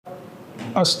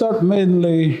I start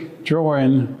mainly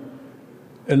drawing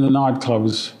in the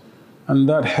nightclubs, and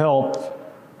that helped,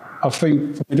 I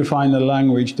think, for me to find a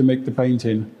language to make the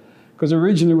painting. Because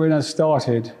originally when I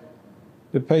started,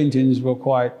 the paintings were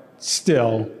quite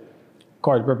still,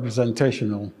 quite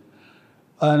representational.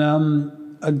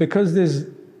 And because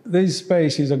these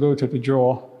spaces I go to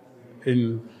draw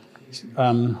in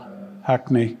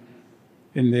Hackney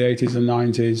in the 80s and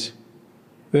 90s,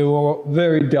 they were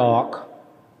very dark.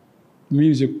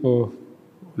 Music were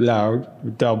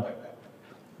loud, dub,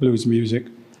 blues music.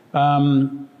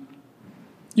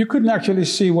 You couldn't actually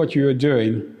see what you were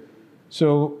doing.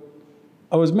 So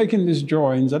I was making these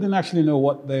drawings. I didn't actually know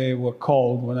what they were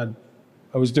called when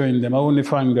I was doing them. I only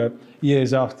found out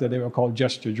years after they were called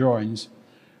gesture drawings.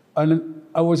 And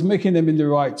I was making them in the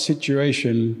right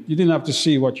situation. You didn't have to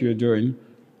see what you were doing.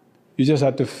 You just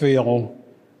had to feel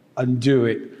and do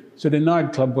it. So the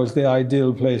nightclub was the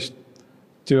ideal place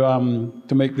to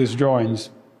make these drawings.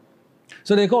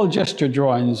 So they're called gesture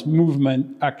drawings,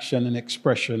 movement, action, and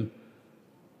expression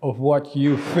of what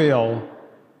you feel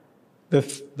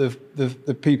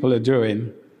the people are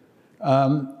doing.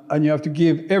 And you have to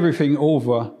give everything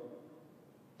over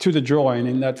to the drawing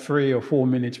in that 3 or 4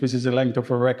 minutes, which is the length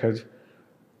of a record.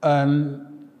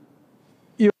 And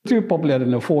you do probably, I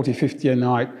don't know, 40, 50 a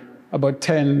night. About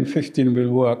 10, 15 will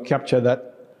work, capture that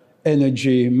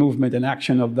energy, movement, and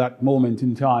action of that moment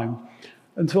in time.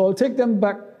 And so I'll take them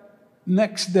back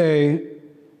next day.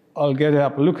 I'll get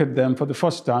up, look at them for the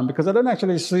first time, because I don't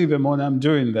actually see them when I'm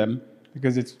doing them,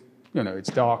 because it's, you know, it's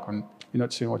dark and you're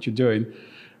not seeing what you're doing.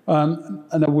 And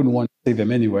I wouldn't want to see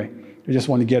them anyway. I just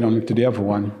want to get on to the other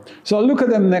one. So I'll look at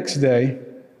them next day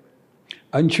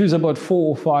and choose about 4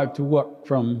 or 5 to work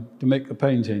from to make the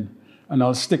painting. And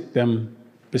I'll stick them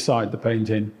beside the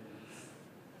painting.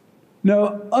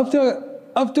 Now,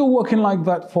 after working like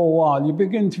that for a while, you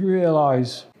begin to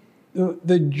realize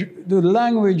the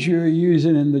language you're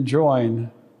using in the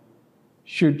drawing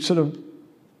should sort of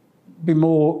be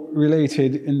more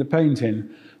related in the painting.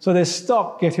 So they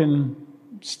stop getting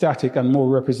static and more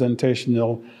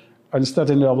representational and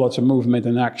starting to have lots of movement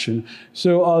and action.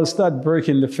 So I'll start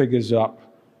breaking the figures up,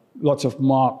 lots of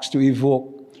marks to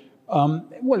evoke,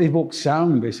 evoke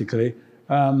sound, basically.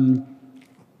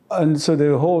 And so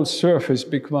the whole surface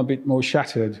become a bit more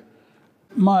shattered.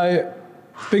 My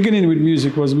beginning with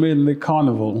music was mainly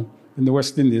carnival in the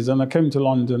West Indies, and I came to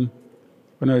London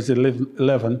when I was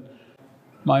 11.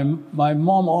 My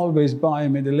mom always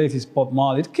buying me the latest Bob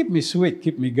Marley. It kept me sweet,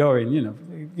 kept me going, you know.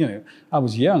 I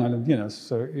was young, and,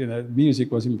 so,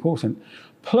 music was important.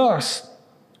 Plus,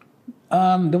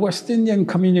 the West Indian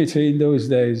community in those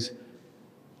days,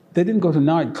 they didn't go to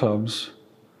nightclubs.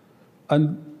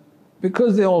 And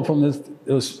because they're all from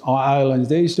those islands,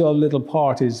 they used to have little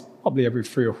parties probably every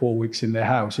 3 or 4 weeks in their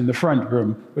house, in the front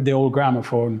room with the old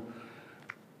gramophone.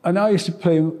 And I used to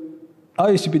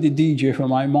be the DJ for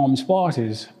my mom's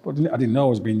parties, but I didn't know I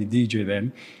was being the DJ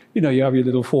then. You have your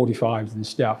little 45s and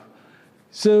stuff.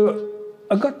 So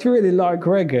I got to really like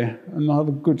reggae and I have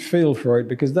a good feel for it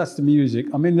because that's the music.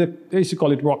 I mean, they used to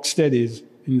call it rock steadies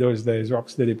in those days, rock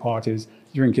steady parties,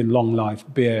 drinking long life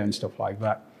beer and stuff like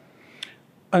that.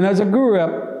 And as I grew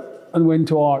up and went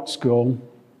to art school,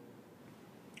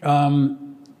 of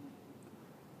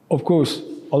course,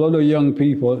 a lot of young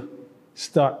people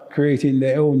start creating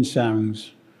their own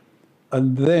sounds.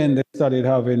 And then they started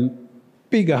having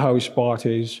bigger house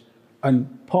parties and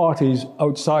parties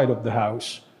outside of the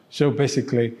house. So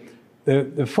basically,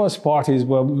 the first parties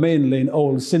were mainly in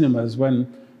old cinemas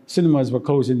when cinemas were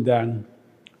closing down.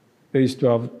 They used to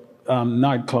have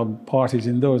nightclub parties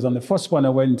in those. And the first one I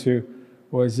went to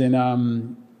was in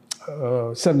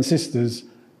Seven Sisters.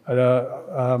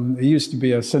 There used to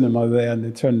be a cinema there, and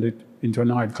they turned it into a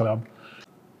nightclub.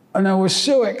 And I was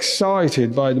so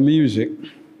excited by the music,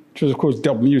 which was, of course,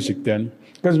 dub music then,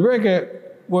 because reggae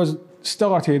was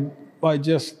started by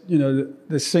just,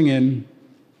 the singing,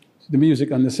 the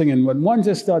music and the singing. But once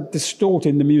they start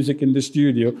distorting the music in the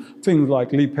studio, things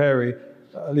like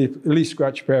Lee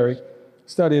Scratch Perry,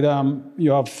 started,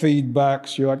 you have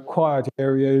feedbacks, you had quiet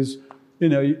areas,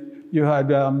 you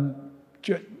had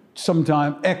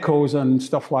sometimes echoes and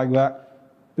stuff like that.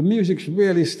 The music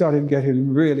really started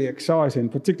getting really exciting,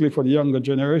 particularly for the younger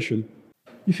generation.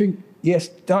 You think, yes,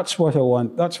 that's what I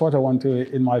want. That's what I want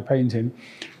in my painting.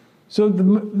 So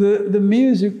the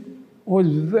music was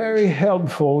very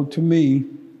helpful to me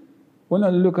when I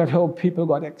look at how people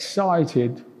got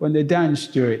excited when they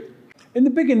danced to it. In the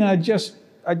beginning, I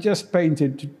just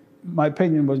painted. My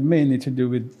painting was mainly to do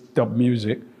with dub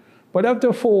music. But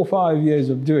after 4 or 5 years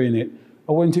of doing it,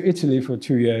 I went to Italy for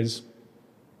 2 years.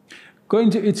 Going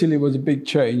to Italy was a big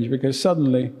change because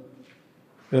suddenly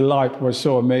the light was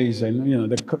so amazing, you know,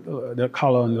 the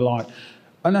color and the light.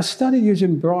 And I started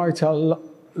using brighter,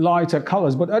 lighter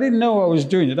colors, but I didn't know I was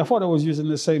doing it. I thought I was using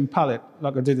the same palette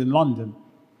like I did in London.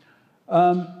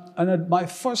 My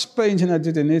first painting I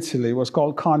did in Italy was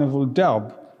called Carnival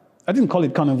Dub. I didn't call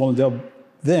it Carnival Dub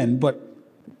then, but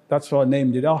that's what I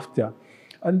named it after.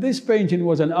 And this painting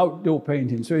was an outdoor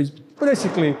painting. So it's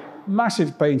basically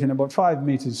massive painting, about 5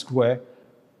 meters square,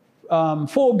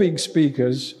 4 big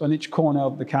speakers on each corner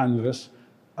of the canvas,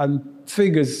 and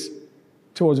figures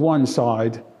towards one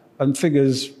side, and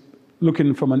figures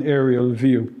looking from an aerial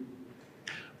view.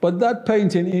 But that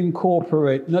painting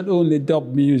incorporates not only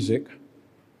dub music,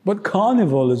 but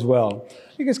carnival as well.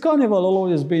 Because carnival will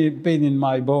always been in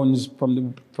my bones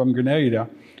from Grenada,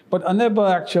 but I never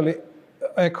actually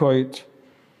echoed it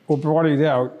or brought it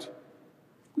out,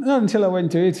 not until I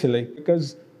went to Italy,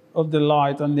 because of the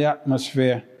light and the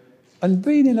atmosphere. And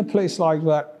being in a place like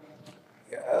that,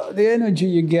 the energy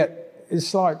you get is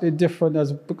slightly different,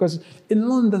 because in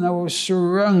London I was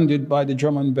surrounded by the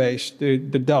drum and bass, the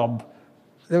dub.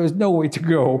 There was nowhere to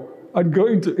go. And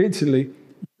going to Italy,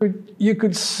 you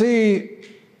can see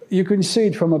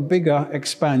it from a bigger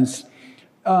expanse.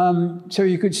 So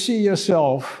you could see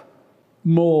yourself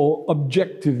more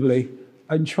objectively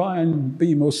and try and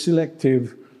be more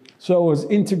selective. So I was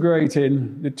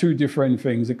integrating the two different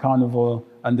things, the carnival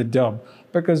and the dub,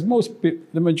 because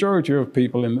the majority of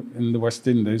people in the West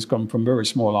Indies come from very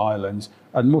small islands,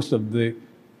 and most of the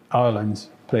islands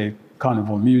play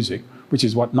carnival music, which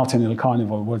is what Nottingham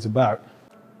Carnival was about.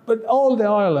 But all the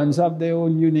islands have their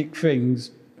own unique things,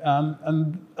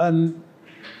 and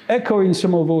echoing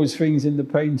some of those things in the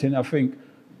painting, I think,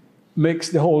 makes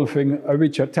the whole thing a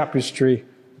richer tapestry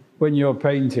when you're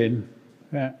painting.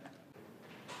 Yeah.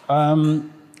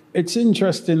 It's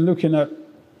interesting looking at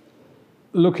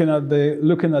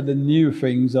the new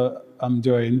things that I'm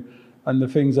doing, and the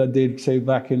things I did, say,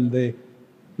 back in the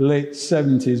late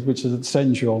 70s, which is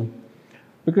essential,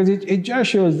 because it just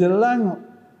shows the language.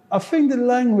 I think the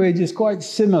language is quite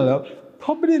similar.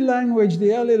 Probably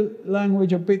the early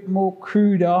language, a bit more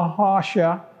cruder,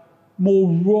 harsher, more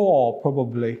raw,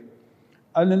 probably.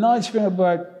 And the nice thing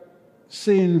about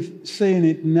seeing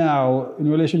it now in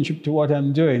relationship to what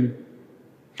I'm doing,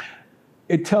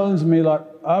 it tells me like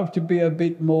I have to be a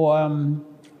bit more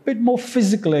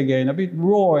physical again, a bit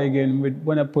raw again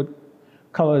when I put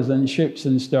colors and shapes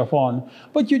and stuff on.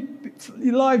 But your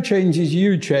life changes,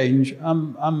 you change.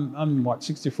 I'm what,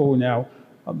 64 now.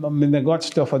 I mean, I got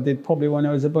stuff I did probably when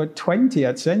I was about 20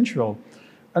 at Central.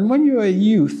 And when you're a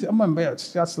youth, I remember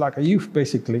that's like a youth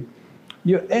basically.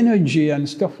 Your energy and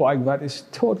stuff like that is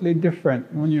totally different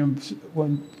when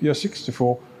you're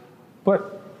 64.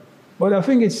 But I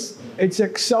think it's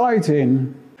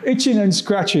exciting. Itchin and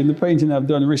Scratchin, the painting I've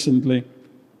done recently.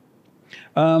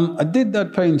 I did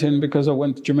that painting because I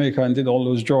went to Jamaica and did all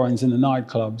those drawings in the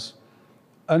nightclubs.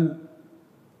 And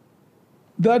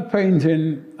that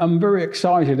painting, I'm very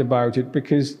excited about it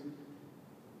because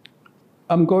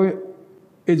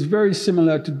it's very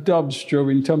similar to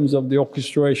dubstep in terms of the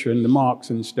orchestration, the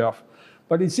marks and stuff,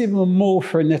 but it's even more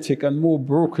frenetic and more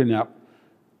broken up.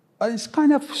 And it's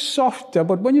kind of softer,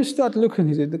 but when you start looking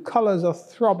at it, the colors are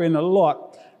throbbing a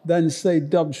lot than, say,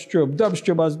 dubstep.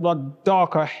 Dubstep has a lot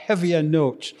darker, heavier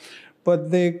notes,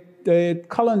 but the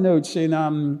color notes in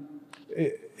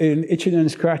Itchin and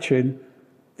Scratchin,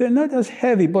 they're not as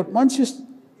heavy, but once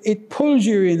it pulls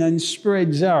you in and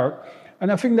spreads out.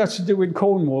 And I think that's to do with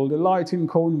Cornwall, the light in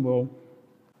Cornwall.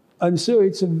 And so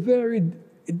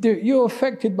you're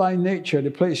affected by nature,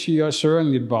 the place you are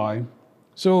surrounded by.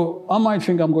 So I might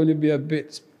think I'm going to be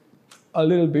a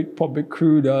little bit probably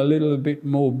cruder, a little bit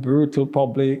more brutal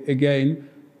probably again.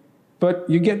 But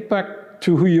you get back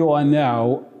to who you are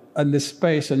now and the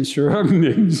space and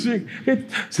surroundings. That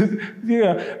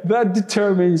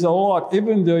determines a lot,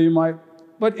 even though you might.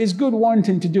 But it's good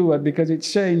wanting to do it because it's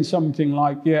saying something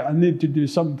like, yeah, I need to do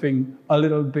something a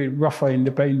little bit rougher in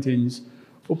the paintings,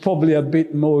 or probably a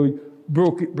bit more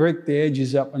break the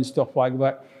edges up and stuff like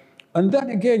that. And that,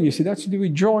 again, you see, that's to do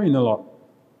with drawing a lot.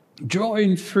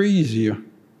 Drawing frees you.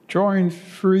 Drawing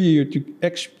frees you to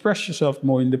express yourself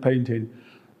more in the painting.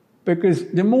 Because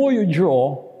the more you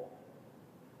draw,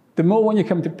 the more when you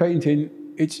come to painting,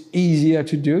 it's easier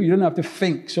to do. You don't have to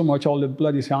think so much all the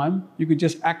bloody time. You could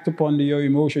just act upon your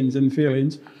emotions and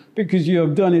feelings because you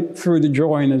have done it through the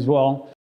drawing as well.